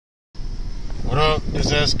up? This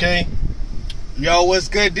SK. Yo, what's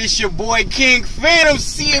good? This your boy King Phantom.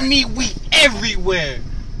 Seeing me, we everywhere.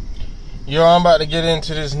 Yo, I'm about to get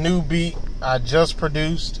into this new beat I just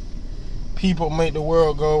produced. People make the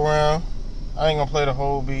world go round. I ain't gonna play the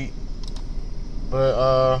whole beat,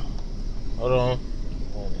 but hold on.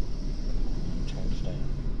 Turn this down.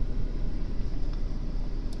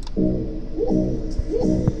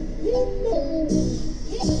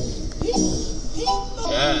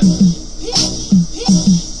 Yeah.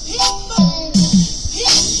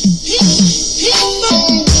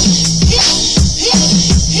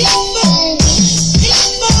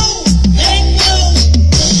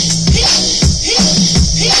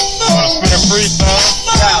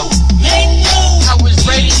 I was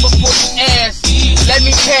ready before you asked. Let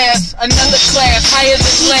me pass another class higher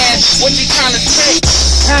than last. What you trying to say?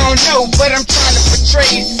 I don't know, but I'm trying to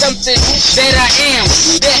portray something that I am.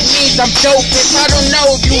 That means I'm dopest. I don't know,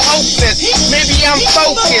 you hopeless. Maybe I'm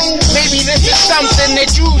focused. Maybe this is something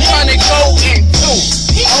that you trying to go into.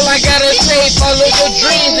 All I gotta say, follow your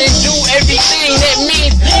dreams and do everything. That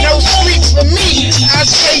means no sleep for me. I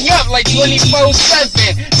stay up like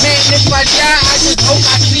 24/7. Man, if I die, I just hope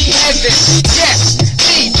I see heaven. Yes,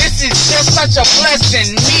 see, this is just such a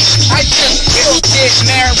blessing. Me, I just killed it,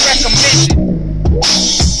 man,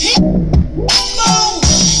 recommended.